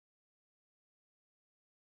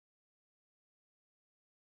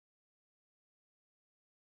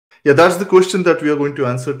Yeah, that's the question that we are going to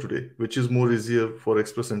answer today, which is more easier for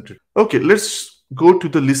express entry. Okay, let's go to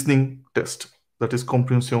the listening test, that is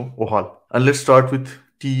comprehension oral. And let's start with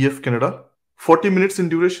TEF Canada. 40 minutes in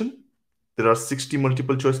duration. There are 60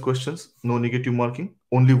 multiple choice questions, no negative marking,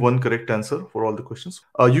 only one correct answer for all the questions.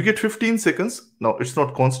 You get 15 seconds. Now, it's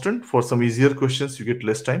not constant. For some easier questions, you get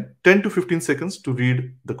less time. 10 to 15 seconds to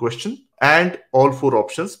read the question and all four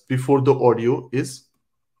options before the audio is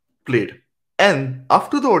played. And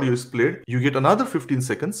after the audio is played, you get another 15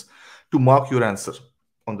 seconds to mark your answer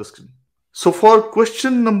on the screen. So for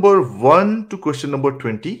question number 1 to question number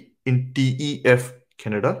 20 in TEF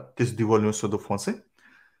Canada, this is the volume de français,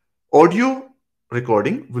 audio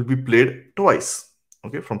recording will be played twice,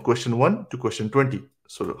 okay, from question 1 to question 20.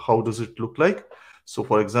 So how does it look like? So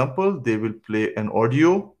for example, they will play an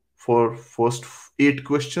audio for first 8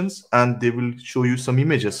 questions and they will show you some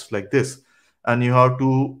images like this, and you have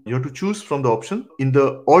to choose from the option. In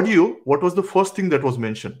the audio, what was the first thing that was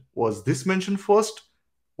mentioned? Was this mentioned first?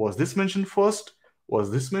 Was this mentioned first? Was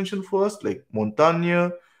this mentioned first? Like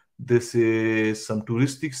montagne, this is some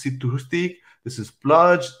touristic, site touristique, this is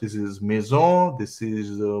plage, this is maison, this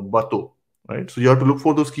is bateau, right? So you have to look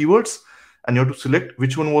for those keywords and you have to select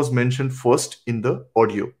which one was mentioned first in the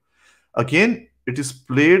audio. Again, it is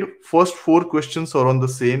played, first 4 questions are on the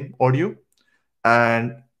same audio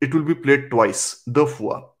and it will be played twice, deux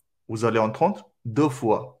fois. Vous allez entendre deux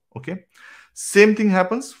fois, okay? Same thing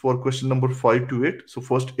happens for question number 5 to 8. So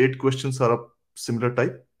first 8 questions are of similar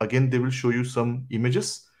type. Again, they will show you some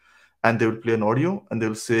images and they will play an audio and they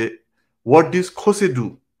will say, what does Jose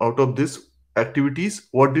do? Out of these activities,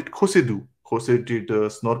 what did Jose do? Jose did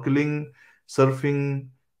snorkeling, surfing,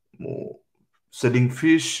 selling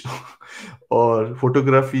fish, or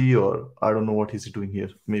photography, or I don't know what he's doing here,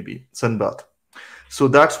 maybe sunbath. So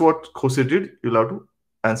that's what Jose did. You'll have to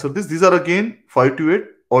answer this. These are again 5 to 8.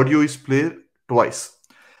 Audio is played twice.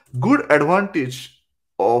 Good advantage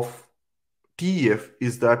of TEF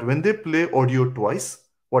is that when they play audio twice,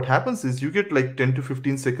 what happens is you get like 10 to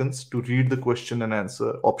 15 seconds to read the question and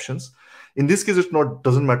answer options. In this case, it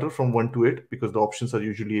doesn't matter from 1 to 8 because the options are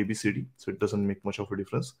usually ABCD, so it doesn't make much of a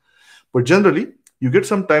difference. But generally, you get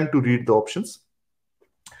some time to read the options.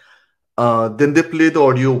 Then they play the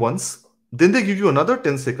audio once. Then they give you another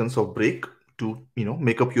 10 seconds of break to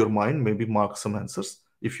make up your mind, maybe mark some answers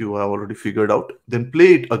if you have already figured out. Then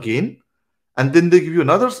play it again, and then they give you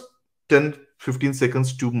another 10-15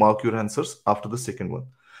 seconds to mark your answers after the second one.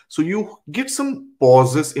 So you get some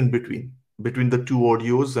pauses in between the two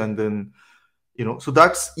audios, and then so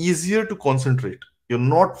that's easier to concentrate. You're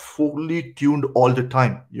not fully tuned all the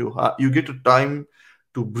time. You get a time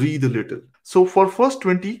to breathe a little. So for first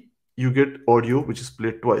 20, you get audio which is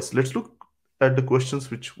played twice. Let's look at the questions.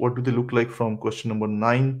 What do they look like from question number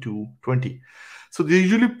 9 to 20? So they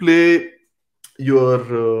usually play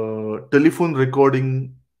your telephone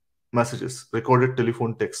recording messages, recorded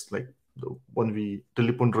telephone text, like the one we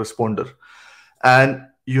telephone responder, and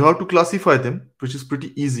you have to classify them, which is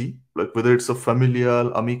pretty easy, like whether it's a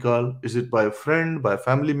familial, amical, is it by a friend, by a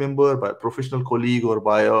family member, by a professional colleague, or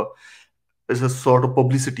by it's a sort of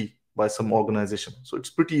publicity by some organization. So it's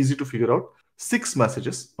pretty easy to figure out. 6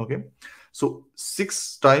 messages, okay? So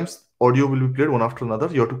 6 times audio will be played one after another.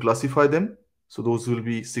 You have to classify them. So those will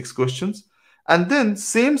be 6 questions. And then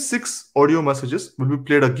same 6 audio messages will be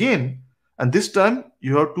played again. And this time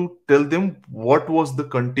you have to tell them what was the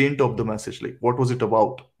content of the message, like what was it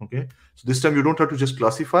about, okay? So this time you don't have to just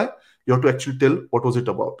classify, you have to actually tell what was it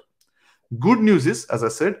about. Good news is, as I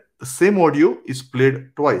said, the same audio is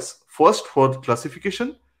played twice. First for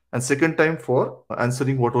classification and second time for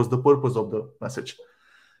answering what was the purpose of the message.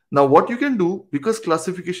 Now, what you can do, because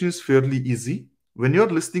classification is fairly easy, when you're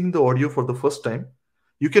listening the audio for the first time,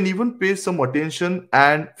 you can even pay some attention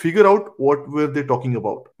and figure out what were they talking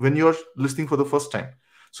about when you're listening for the first time.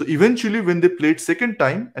 So eventually, when they played second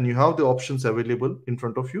time and you have the options available in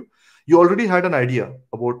front of you, you already had an idea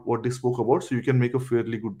about what they spoke about, so you can make a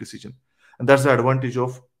fairly good decision. And that's the advantage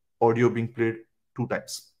of audio being played 2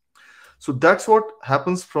 times. So that's what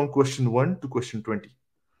happens from question 1 to question 20.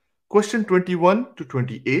 Question 21 to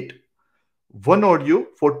 28, one audio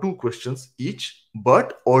for 2 questions each,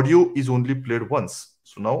 but audio is only played once.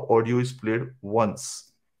 So now audio is played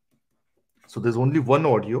once. So there's only one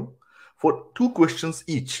audio for 2 questions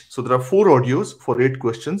each. So there are 4 audios for 8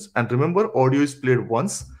 questions. And remember, audio is played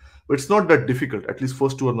once, but it's not that difficult. At least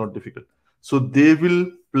first 2 are not difficult. So they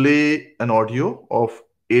will play an audio of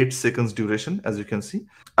 8 seconds duration, as you can see.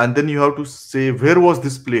 And then you have to say, where was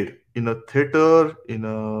this played? In a theater,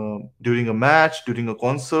 during a match, during a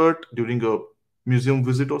concert, during a museum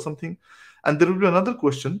visit or something. And there will be another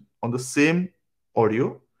question on the same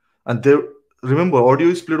audio And there, remember, audio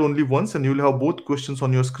is played only once, and you will have both questions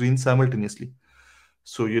on your screen simultaneously.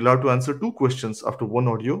 So you'll have to answer two questions after one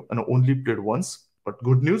audio and only played once. But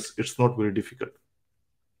good news, it's not very difficult.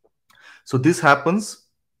 So this happens,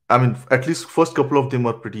 I mean, at least first couple of them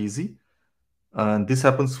are pretty easy. And this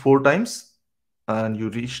happens 4 times, and you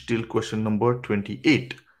reach till question number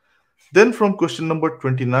 28. Then from question number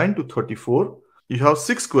 29 to 34, you have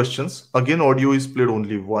 6 questions. Again, audio is played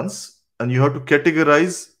only once, and you have to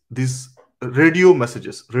categorize these radio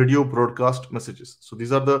messages, radio broadcast messages. So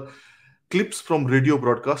these are the clips from radio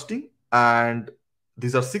broadcasting, and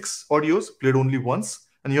these are 6 audios played only once,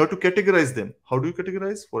 and you have to categorize them. How do you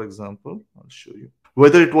categorize? For example, I'll show you.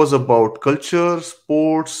 Whether it was about culture,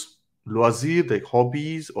 sports, loisir, like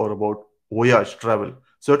hobbies, or about voyage, travel.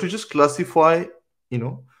 So you have to just classify,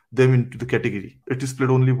 them into the category. It is played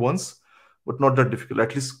only once, but not that difficult.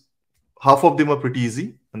 At least half of them are pretty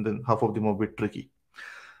easy, and then half of them are a bit tricky.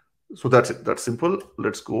 So that's it. That's simple.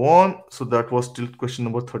 Let's go on. So that was till question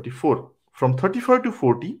number 34. From 35 to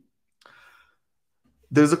 40,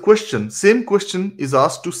 there is a question. Same question is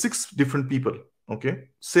asked to 6 different people. Okay,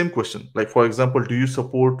 same question. Like, for example, do you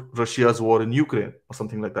support Russia's war in Ukraine or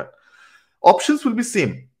something like that? Options will be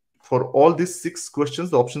same for all these 6 questions.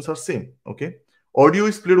 The options are same. Okay, audio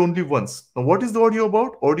is played only once. Now, what is the audio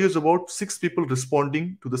about? Audio is about 6 people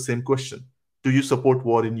responding to the same question. Do you support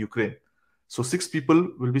war in Ukraine? So 6 people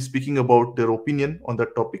will be speaking about their opinion on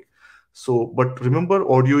that topic. So, but remember,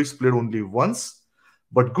 audio is played only once.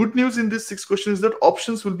 But good news in this 6 questions is that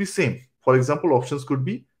options will be same. For example, options could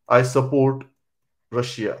be, I support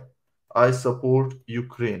Russia. I support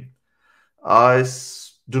Ukraine.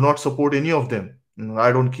 Do not support any of them.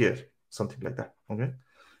 I don't care. Something like that. Okay.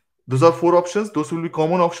 Those are 4 options. Those will be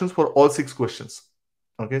common options for all 6 questions.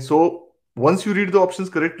 Okay. So once you read the options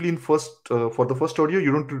correctly in for the first audio,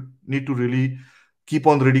 you don't need to really keep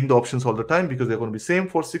on reading the options all the time, because they're going to be same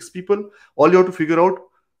for 6 people. All you have to figure out,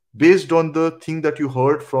 based on the thing that you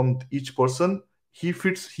heard from each person, he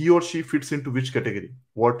or she fits into which category.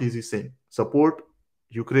 What is he saying? Support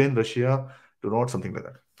Ukraine, Russia, do not, something like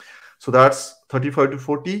that. So that's 35 to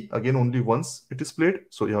 40. Again, only once it is played.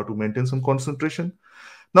 So you have to maintain some concentration.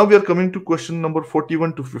 Now we are coming to question number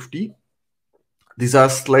 41 to 50. These are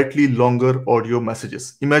slightly longer audio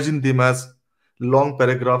messages. Imagine them as long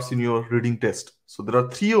paragraphs in your reading test. So there are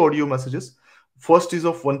 3 audio messages. First is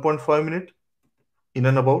of 1.5 minute in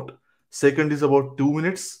and about. Second is about 2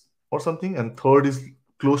 minutes or something. And third is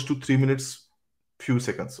close to 3 minutes, few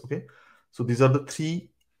seconds. Okay. So these are the 3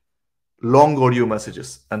 long audio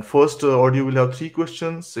messages. And first audio will have 3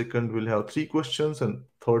 questions. Second will have 3 questions. And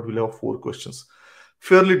third will have 4 questions.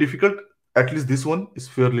 Fairly difficult. At least this one is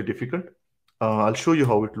fairly difficult. I'll show you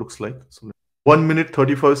how it looks like. So 1 minute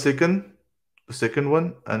 35 second, the second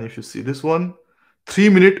one. And if you see this one, 3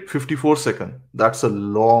 minute 54 second. That's a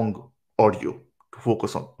long audio to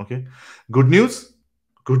focus on. Okay. Good news.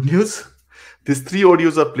 These 3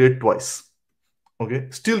 audios are played twice. Okay.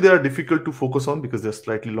 Still, they are difficult to focus on because they're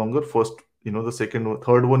slightly longer. First, the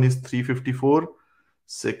third one is 354.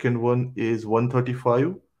 Second one is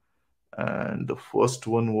 135. And the first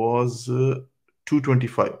one was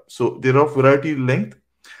 225. So they're of variety length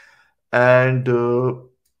and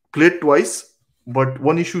played twice. But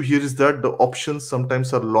one issue here is that the options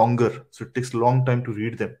sometimes are longer. So it takes a long time to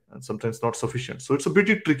read them and sometimes not sufficient. So it's a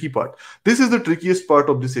pretty tricky part. This is the trickiest part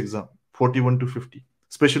of this exam, 41 to 50,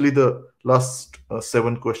 especially the last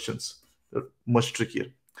 7 questions. They're much trickier.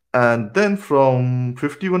 And then from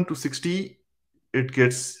 51 to 60, it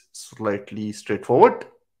gets slightly straightforward.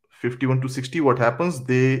 51 to 60, what happens?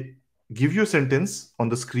 They give you a sentence on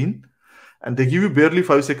the screen and they give you barely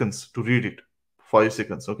 5 seconds to read it. 5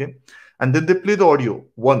 seconds, okay? And then they play the audio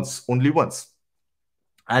once, only once.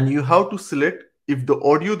 And you have to select if the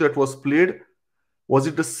audio that was played, was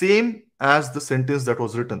it the same as the sentence that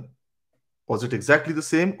was written? Was it exactly the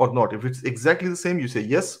same or not? If it's exactly the same, you say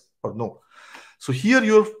yes or no. So here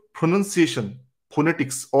your pronunciation,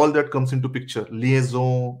 phonetics, all that comes into picture,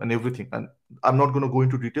 liaison and everything. And I'm not going to go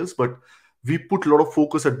into details, but we put a lot of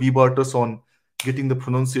focus at B Bartus on getting the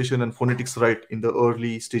pronunciation and phonetics right in the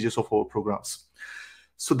early stages of our programs.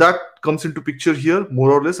 So that comes into picture here,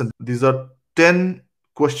 more or less. And these are 10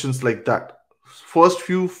 questions like that. First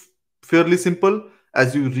few fairly simple.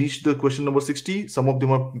 As you reach the question number 60, some of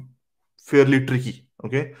them are fairly tricky.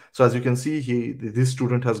 Okay. So as you can see, this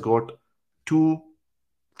student has got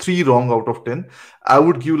 3 wrong out of 10. I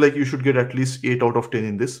would give like you should get at least 8 out of 10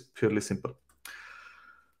 in this. Fairly simple.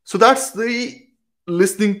 So that's the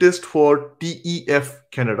listening test for TEF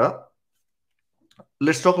Canada.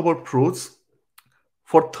 Let's talk about prose.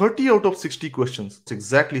 For 30 out of 60 questions, it's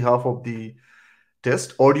exactly half of the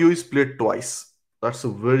test, audio is played twice. That's a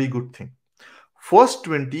very good thing. First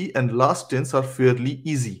 20 and last 10s are fairly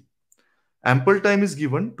easy. Ample time is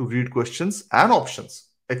given to read questions and options,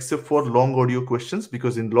 except for long audio questions,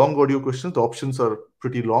 because in long audio questions, the options are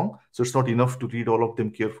pretty long. So it's not enough to read all of them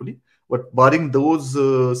carefully. But barring those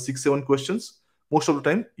 6, 7 questions, most of the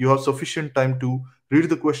time, you have sufficient time to read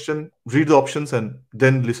the question, read the options, and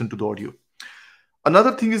then listen to the audio.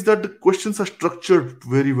 Another thing is that the questions are structured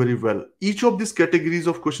very, very well. Each of these categories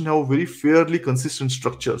of question have a very fairly consistent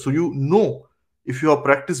structure. So you know, if you have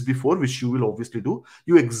practiced before, which you will obviously do,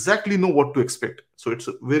 you exactly know what to expect. So it's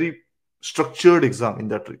a very structured exam in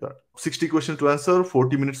that regard. 60 questions to answer,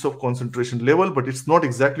 40 minutes of concentration level, but it's not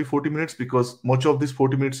exactly 40 minutes because much of this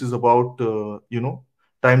 40 minutes is about,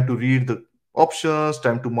 time to read the options,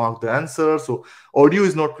 time to mark the answer. So audio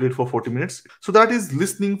is not played for 40 minutes. So that is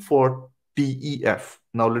listening for TEF.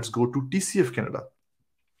 Now let's go to TCF Canada.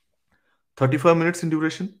 35 minutes in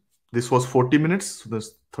duration. This was 40 minutes, so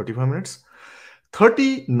that's 35 minutes.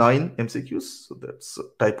 39 MCQs, so that's a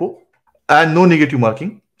typo. And no negative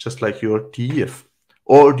marking, just like your TEF.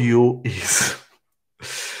 Audio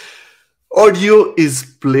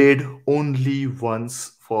is played only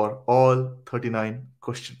once for all 39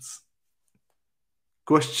 questions.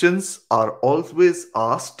 Questions are always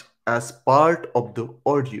asked as part of the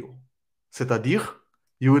audio. C'est-à-dire,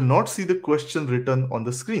 you will not see the question written on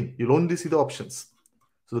the screen. You'll only see the options.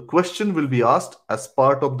 So the question will be asked as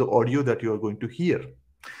part of the audio that you are going to hear.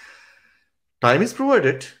 Time is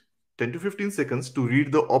provided, 10 to 15 seconds to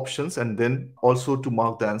read the options and then also to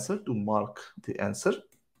mark the answer,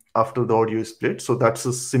 after the audio is played. So that's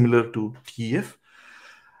similar to TF.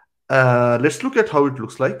 Let's look at how it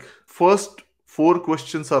looks like. First 4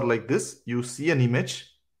 questions are like this. You see an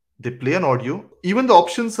image, they play an audio. Even the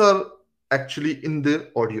options are actually in the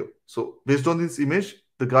audio. So based on this image,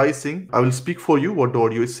 the guy is saying, I will speak for you what the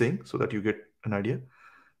audio is saying so that you get an idea.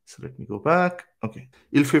 So let me go back. Okay.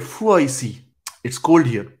 Il fait froid ici. It's cold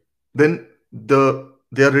here. Then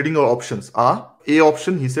they are reading our options. A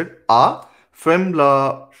option, he said, A, ferme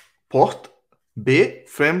la porte. B,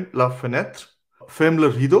 ferme la fenêtre. Ferme le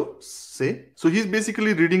rideau. C. So he's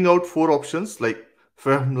basically reading out 4 options like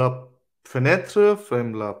ferme la fenêtre,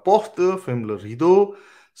 ferme la porte, ferme le rideau.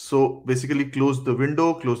 So basically close the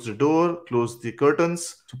window, close the door, close the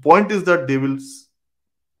curtains. So point is that they will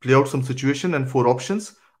play out some situation and 4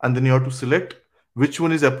 options, and then you have to select which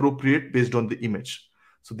one is appropriate based on the image.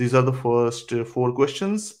 So these are the first 4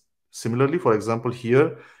 questions. Similarly, for example,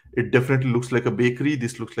 here, it definitely looks like a bakery.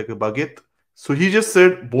 This looks like a baguette. So he just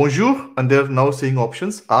said bonjour, and they're now saying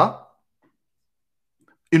options. A,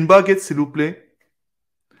 une baguette, s'il vous plaît.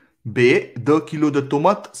 B, 2 kilos de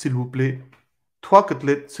tomates, s'il vous plaît. 3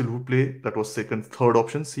 côtelettes, s'il vous plaît. That was third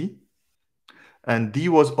option, C. And D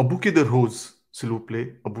was un bouquet de roses, s'il vous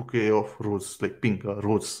plaît. A bouquet of roses, like pink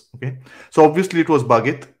rose. Okay. So obviously it was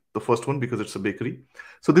baguette, the first one, because it's a bakery.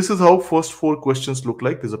 So this is how first 4 questions look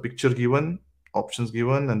like. There's a picture given, options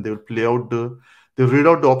given, and they will play out they read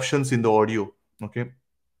out the options in the audio. Okay.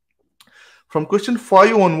 From question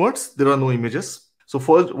 5 onwards, there are no images. So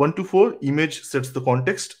first 1 to 4, image sets the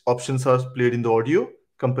context. Options are played in the audio,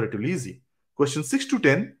 comparatively easy. Question 6 to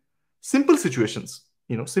 10, simple situations.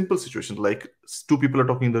 Simple situations like 2 people are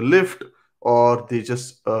talking in the lift, or they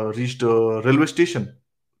just reached a railway station,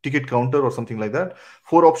 ticket counter or something like that.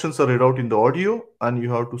 4 options are read out in the audio, and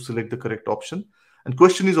you have to select the correct option. And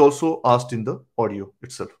question is also asked in the audio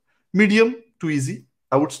itself. Medium to easy.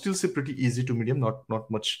 I would still say pretty easy to medium,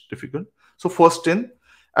 not much difficult. So first 10.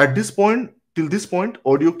 At this point, till this point,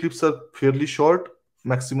 audio clips are fairly short,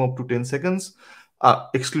 maximum up to 10 seconds,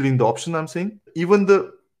 excluding the option I'm saying. Even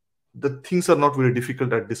the things are not very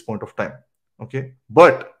difficult at this point of time. Okay.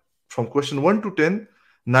 But from question 1 to 10,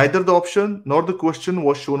 neither the option nor the question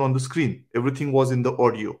was shown on the screen. Everything was in the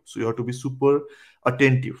audio. So you have to be super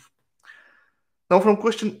attentive. Now from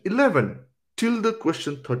question 11 till the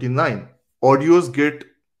question 39, audios get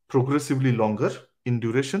progressively longer in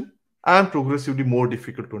duration and progressively more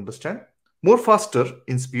difficult to understand. More faster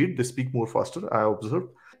in speed, they speak more faster, I observed.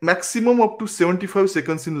 Maximum up to 75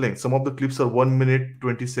 seconds in length. Some of the clips are 1 minute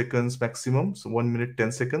 20 seconds maximum, so 1 minute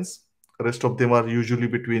 10 seconds. The rest of them are usually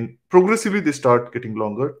progressively they start getting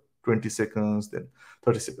longer, 20 seconds, then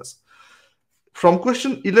 30 seconds. From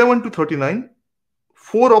question 11 to 39,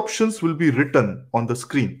 4 options will be written on the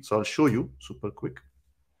screen. So I'll show you super quick.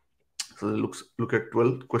 So look at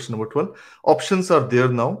 12, question number 12. Options are there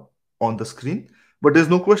now on the screen, but there's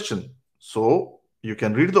no question. So you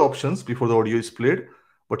can read the options before the audio is played,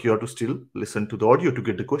 but you have to still listen to the audio to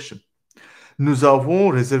get the question. Nous avons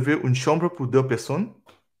réservé une chambre pour 2 personnes.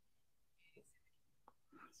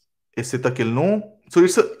 Et c'est à quel nom? So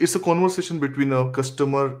it's a conversation between a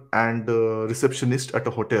customer and a receptionist at a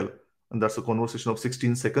hotel, and that's a conversation of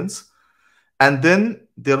 16 seconds. And then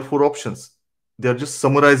there are four options. They are just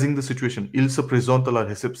summarizing the situation. Il se présente à la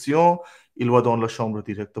réception, il va dans la chambre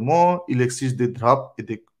directement, il exige des draps et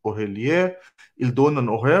des oreillers, il donne un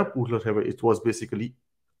horaire pour le réveil. It was basically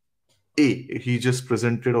A. He just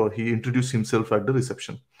presented or he introduced himself at the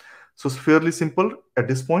reception. So it's fairly simple at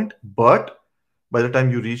this point, but by the time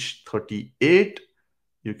you reach 38,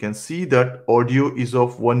 you can see that audio is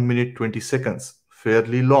of 1 minute 20 seconds,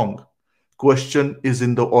 fairly long. Question is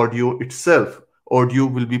in the audio itself. Audio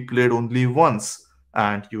will be played only once,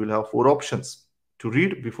 and you will have four options to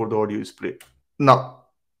read before the audio is played. Now,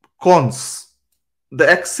 cons. The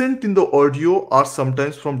accent in the audio are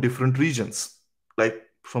sometimes from different regions, like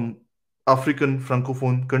from African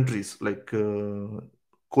francophone countries like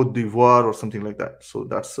Cote d'Ivoire or something like that. So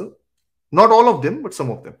that's not all of them, but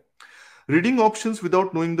some of them. Reading options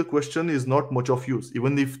without knowing the question is not much of use.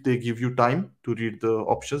 Even if they give you time to read the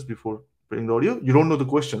options before playing the audio, you don't know the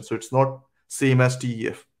question, so it's not same as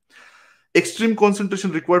TEF. Extreme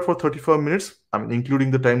concentration required for 35 minutes, I mean,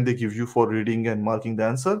 including the time they give you for reading and marking the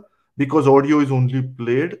answer, because audio is only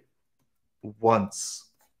played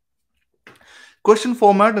once. Question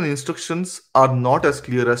format and instructions are not as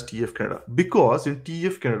clear as TF Canada, because in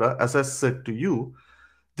TF Canada, as I said to you,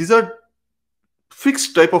 these are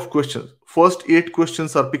fixed type of questions. First 8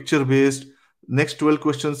 questions are picture based, next 12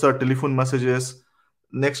 questions are telephone messages,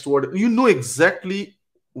 next what you know exactly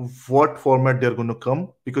what format they're going to come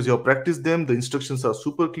because you have practiced them. The instructions are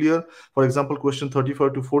super clear. For example, question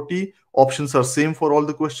 35 to 40, options are same for all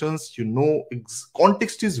the questions. You know,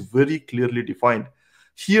 context is very clearly defined.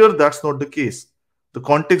 Here that's not the case. The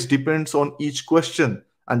context depends on each question,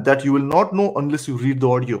 and that you will not know unless you read the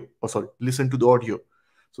audio, or sorry, listen to the audio.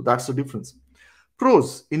 So that's the difference.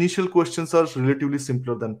 Pros: initial questions are relatively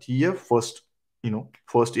simpler than TF, first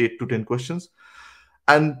 8 to 10 questions,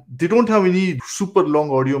 and they don't have any super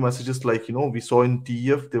long audio messages like we saw in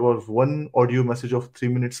TF. There was one audio message of 3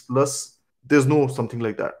 minutes plus. There's no something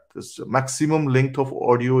like that. There's a maximum length of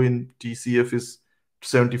audio in TCF is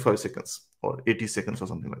 75 seconds or 80 seconds or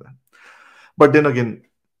something like that. But then again,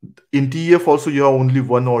 in TF also you have only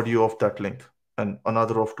one audio of that length and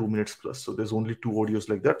another of 2 minutes plus. So there's only two audios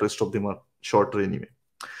like that. Rest of them are shorter anyway.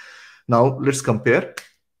 Now let's compare.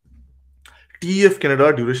 TEF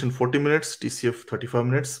Canada duration 40 minutes, TCF 35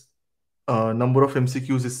 minutes. Number of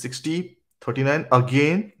MCQs is 60, 39.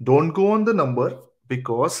 Again, don't go on the number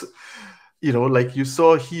because like you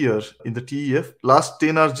saw here in the TEF, last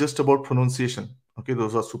 10 are just about pronunciation. Okay,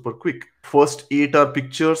 those are super quick. First 8 are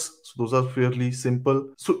pictures, so those are fairly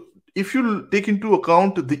simple. So if you take into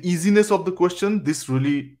account the easiness of the question, this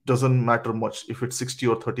really doesn't matter much if it's 60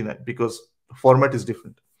 or 39 because the format is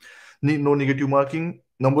different. No negative marking.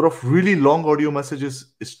 Number of really long audio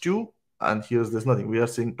messages is 2, and there's nothing. We are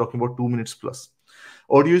talking about 2 minutes plus.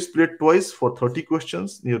 Audio is played twice for 30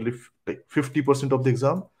 questions, nearly like 50% of the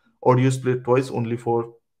exam. Audio is played twice only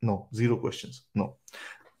for 0 questions. No,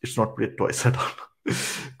 it's not played twice at all.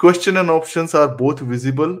 Question and options are both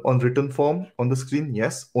visible on written form on the screen.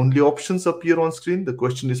 Yes, only options appear on screen. The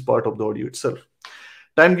question is part of the audio itself.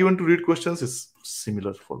 Time given to read questions is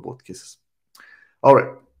similar for both cases. All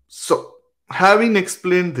right. So, having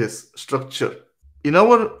explained this structure, in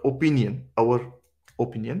our opinion,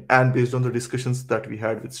 and based on the discussions that we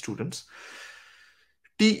had with students,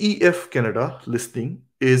 TEF Canada listening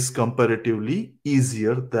is comparatively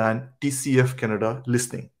easier than TCF Canada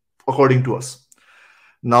listening, according to us.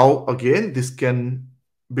 Now, again, this can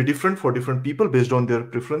be different for different people based on their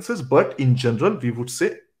preferences, but in general, we would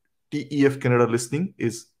say TEF Canada listening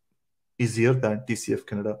is easier than TCF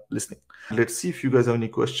Canada listening. Let's see if you guys have any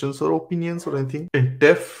questions or opinions or anything. In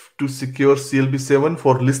TEF to secure CLB7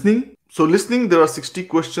 for listening. So listening, there are 60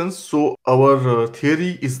 questions. So our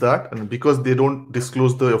theory is that, and because they don't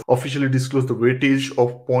officially disclose the weightage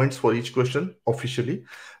of points for each question officially,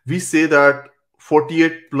 we say that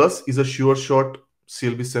 48 plus is a sure shot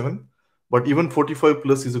CLB7, but even 45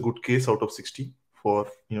 plus is a good case out of 60 for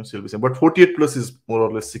CLB7. But 48 plus is more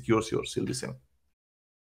or less secures your CLB7.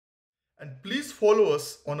 And please follow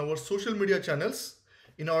us on our social media channels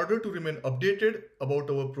in order to remain updated about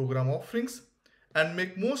our program offerings and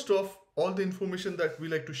make most of all the information that we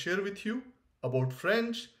like to share with you about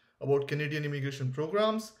French, about Canadian immigration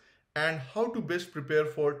programs, and how to best prepare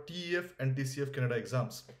for TEF and TCF Canada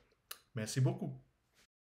exams. Merci beaucoup.